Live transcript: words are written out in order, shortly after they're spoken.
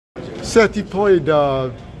Seth, you played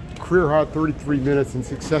career high 33 minutes in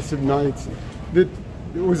successive nights.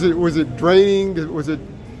 Was it draining? Was it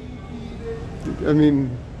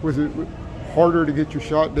harder to get your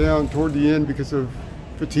shot down toward the end because of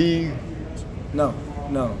fatigue? No.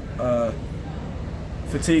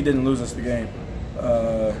 Fatigue didn't lose us the game.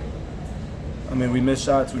 We missed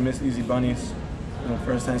shots, we missed easy bunnies in the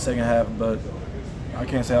first and second half, but I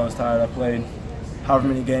can't say I was tired. I played however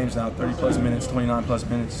many games now, 30-plus minutes, 29-plus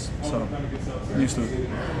minutes, so I'm used to it.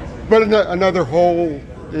 But another hole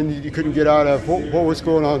and you couldn't get out of. What was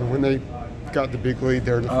going on when they got the big lead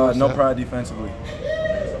there in the first No half? pride defensively.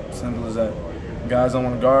 Simple as that. Guys don't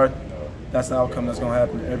want to guard. That's the outcome that's going to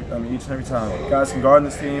happen each and every time. Guys can guard in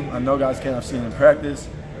this team. I know guys can. I've seen it in practice.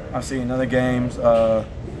 I've seen it in other games.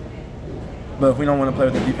 But if we don't want to play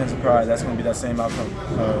with the defensive pride, that's going to be that same outcome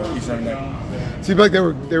each and every night. Seemed like they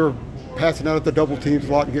were passing out at the double teams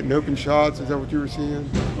a lot and getting open shots. Is that what you were seeing?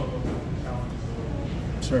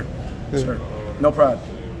 Sure. No pride.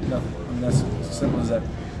 Nothing. That's as simple as that.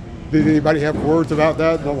 Did anybody have words about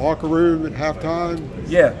that in the locker room at halftime?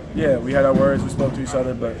 Yeah. We had our words. We spoke to each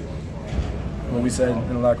other, but what we said in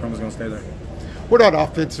the locker room was going to stay there. What about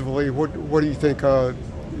offensively? What do you think?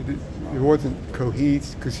 It wasn't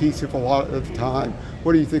cohesive a lot at the time.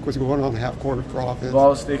 What do you think was going on in the half quarter for offense? The ball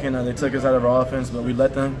was sticking. They took us out of our offense, but we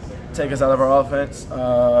let them take us out of our offense.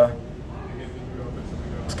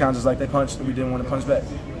 It's kind of just like they punched and we didn't want to punch back.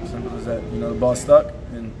 Simple as that. The ball stuck,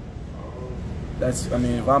 and that's.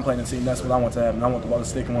 If I'm playing the team, that's what I want to happen. I want the ball to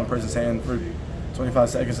stick in one person's hand for 25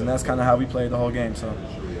 seconds, and that's kind of how we played the whole game. So.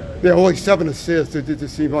 Yeah, only 7 assists. It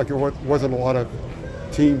just seemed like it wasn't a lot of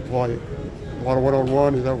team play, a lot of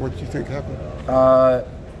one-on-one. Is that what you think happened?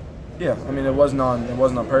 Yeah. It wasn't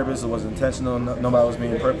on purpose. It wasn't intentional. Nobody was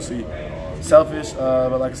being purposely selfish.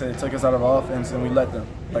 But like I said, it took us out of offense, and we let them.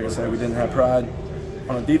 Like I said, we didn't have pride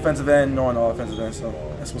on the defensive end nor on the offensive end. So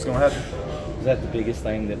that's what's going to happen. Is that the biggest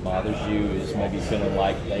thing that bothers you? Is maybe feeling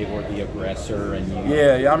like they were the aggressor and you?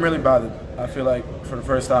 Yeah. I'm really bothered. I feel like for the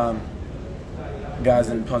first time, guys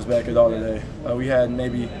didn't punch back at all today. We had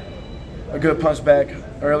maybe a good punch back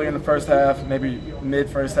early in the first half, maybe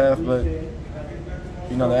mid-first half, but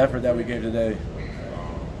the effort that we gave today,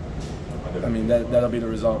 that'll be the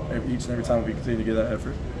result each and every time we continue to give that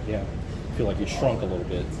effort. Yeah. I feel like you shrunk a little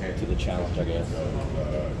bit to the challenge, I guess.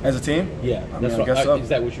 As a team? Yeah. I guess so. Is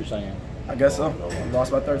that what you're saying? I guess so. We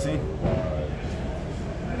lost by 13.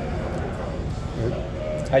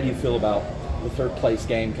 How do you feel about the third-place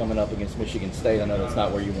game coming up against Michigan State? I know that's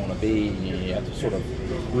not where you want to be. You have to sort of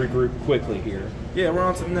regroup quickly here. Yeah, we're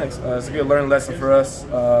on to the next. It's a good learning lesson for us.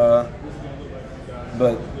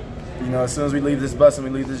 But, as soon as we leave this bus and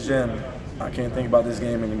we leave this gym, I can't think about this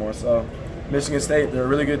game anymore. So, Michigan State, they're a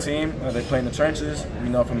really good team. They play in the trenches. We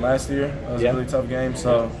know from last year. It was a really tough game.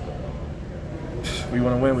 So, we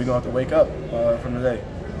want to win. We're going to have to wake up from today.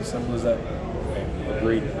 As simple as that.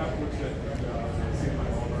 Agreed.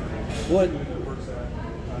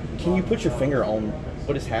 Can you put your finger on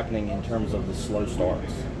what is happening in terms of the slow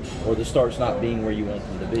starts, or the starts not being where you want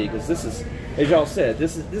them to be? Because this is, as y'all said,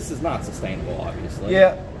 this is not sustainable, obviously.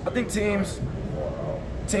 Yeah, I think teams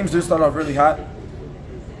do start off really hot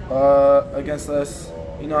against us.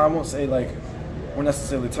 I won't say like we're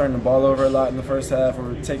necessarily turning the ball over a lot in the first half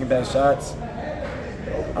or taking bad shots.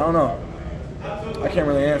 I don't know. I can't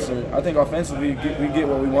really answer. I think offensively we get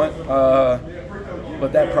what we want.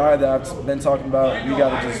 But that pride that I've been talking about, we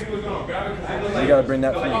gotta bring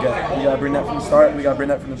that from the get. We gotta bring that from the start. We gotta bring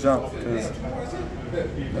that from the jump, because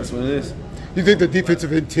that's what it is. You think the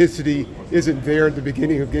defensive intensity isn't there at the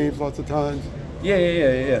beginning of games lots of times? Yeah.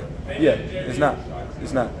 It's not.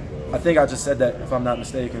 I think I just said that, if I'm not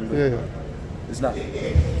mistaken. But yeah. It's not.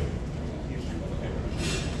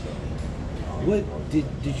 What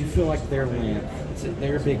did you feel like their length?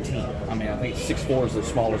 They're a big team. I think 6'4" is the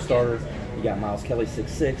smaller starter. You got Miles Kelly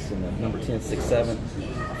 6'6", and the number 10 6'7".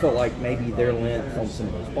 I felt like maybe their length on some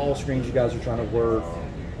of those ball screens you guys are trying to work.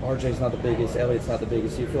 RJ's not the biggest, Elliott's not the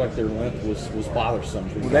biggest. So you feel like their length was bothersome.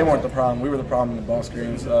 Well, they weren't the problem. We were the problem in the ball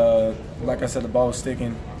screens. Like I said, the ball was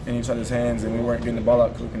sticking in each other's hands, and we weren't getting the ball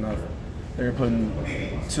out quick enough. They were putting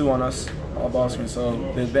 2 on us, all ball screens, so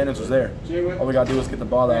the advantage was there. All we got to do was get the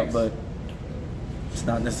ball out, but it's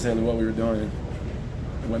not necessarily what we were doing.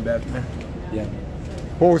 It went bad from there. Yeah.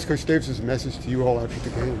 What was Coach Davis' message to you all after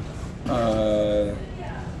the game?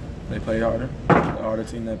 They played harder. The harder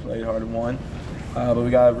team that played harder won. But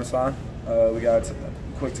we got to respond. We got a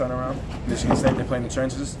quick turnaround. Michigan State, they play in the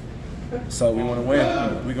trenches. So we want to win.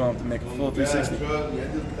 We're going to have to make a full 360.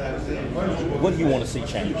 What do you want to see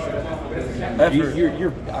change? Effort.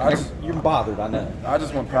 You're bothered, I know. I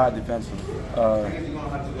just want pride defensively.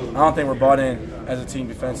 I don't think we're bought in as a team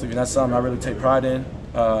defensively, and that's something I really take pride in.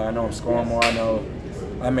 I know I'm scoring more. I know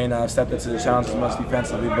I may not have stepped into the challenge as much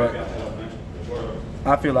defensively, but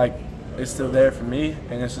I feel like it's still there for me,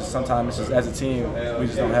 and it's just sometimes it's just as a team we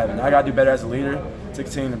just don't have it. And I got to do better as a leader to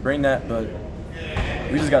continue to bring that, but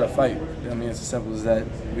we just got to fight. I mean, it's as simple as that.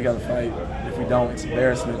 We got to fight. If we don't, it's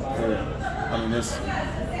embarrassment for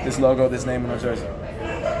this logo, this name on our jersey.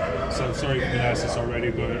 So sorry if you asked this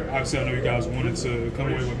already, but obviously I know you guys wanted to come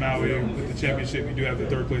away with Maui with the championship. You do have the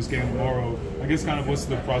third place game tomorrow. I guess kind of what's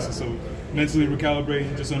the process of mentally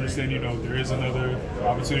recalibrating, just understand, there is another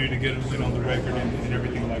opportunity to get a win on the record and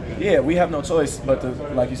everything like that. Yeah, we have no choice but to,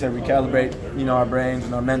 like you said, recalibrate, our brains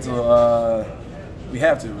and our mental. We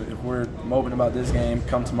have to. If we're moping about this game,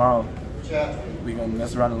 come tomorrow, we're going to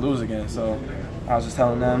mess around and lose again. So I was just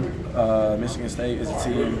telling them, Michigan State is a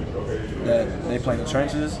team that they play in the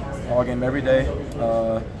trenches all game every day.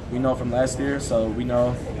 We know from last year, so we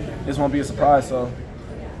know this won't be a surprise. So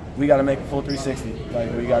we got to make a full 360.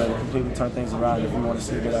 Like, we got to completely turn things around if we want to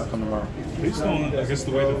see a good outcome tomorrow. Based on, I guess,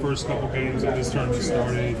 the way the first couple games of this tournament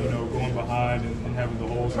started, going behind and having the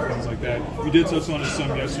holes and things like that, you did touch on it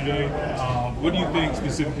some yesterday. What do you think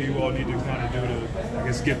specifically you all need to kind of do to, I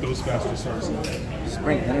guess, get those faster starts? Just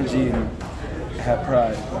bring energy and have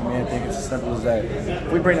pride. I think it's as simple as that.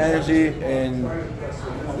 If we bring energy and,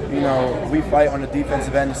 we fight on the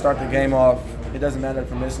defensive end to start the game off, it doesn't matter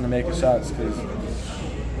if we're missing or making shots, because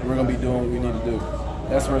we're going to be doing what we need to do.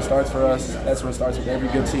 That's where it starts for us. That's where it starts with every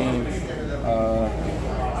good team. We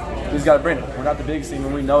just got to bring it. We're not the biggest team,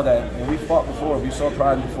 and we know that. And we fought before. We showed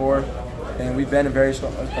pride before, and we've been a very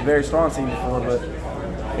strong team before, but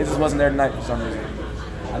it just wasn't there tonight for some reason.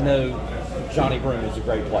 I know Johnny Broome is a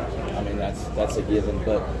great player. That's a given.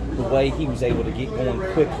 But the way he was able to get going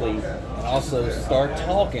quickly and also start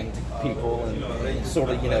talking to people and sort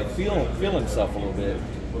of, feel himself a little bit.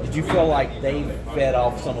 Did you feel like they fed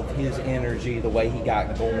off some of his energy, the way he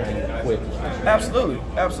got going quickly? Absolutely,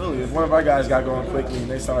 absolutely. If one of our guys got going quickly and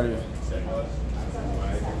they started,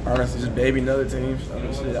 honestly, just babying other teams,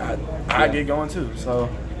 I'd get going too. So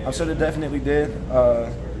I'm sure they definitely did.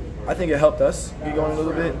 I think it helped us get going a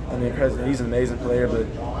little bit. He's an amazing player, but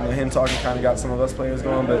him talking kind of got some of us players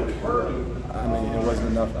going, but it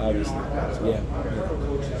wasn't enough, obviously. So, yeah.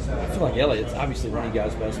 I feel like Elliott's obviously one of you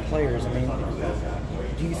guys' best players.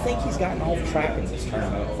 Do you think he's gotten off track in this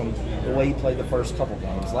tournament from the way he played the first couple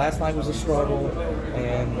games? Last night was a struggle,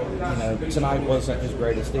 and tonight wasn't his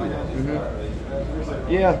greatest either.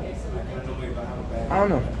 Mm-hmm. Yeah. I don't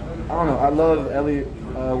know. I love Elliott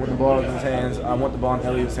with the ball in his hands. I want the ball in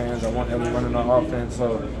Elliott's hands. I want Elliott running on offense.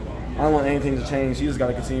 So I don't want anything to change. He just got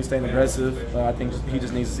to continue staying aggressive. I think he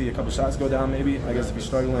just needs to see a couple shots go down maybe. I guess if he's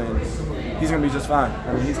struggling, he's going to be just fine.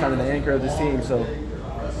 He's kind of the anchor of this team, so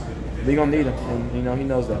we're going to need him, and he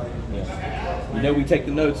knows that. Yeah. We take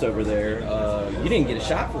the notes over there. You didn't get a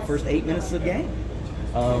shot for the first 8 minutes of the game.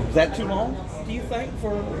 Was that too long, do you think,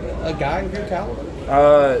 for a guy of your caliber?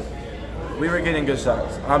 We were getting good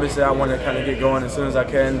shots. Obviously, I want to kind of get going as soon as I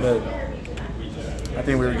can, but I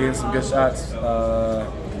think we were getting some good shots.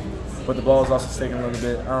 But the ball is also sticking a little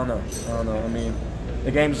bit. I don't know. The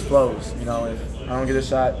game just flows. If I don't get a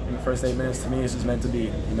shot in the first 8 minutes, to me, it's just meant to be.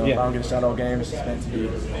 If I don't get a shot all game, it's just meant to be.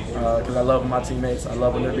 Because I love my teammates. I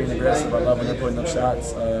love when they're being aggressive. I love when they're putting up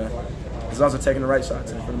shots. As long as they're taking the right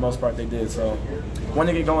shots, and for the most part, they did. So,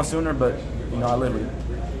 wanted to get going sooner, but I live with it.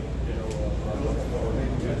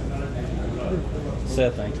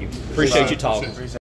 Seth, thank you. Appreciate you talking.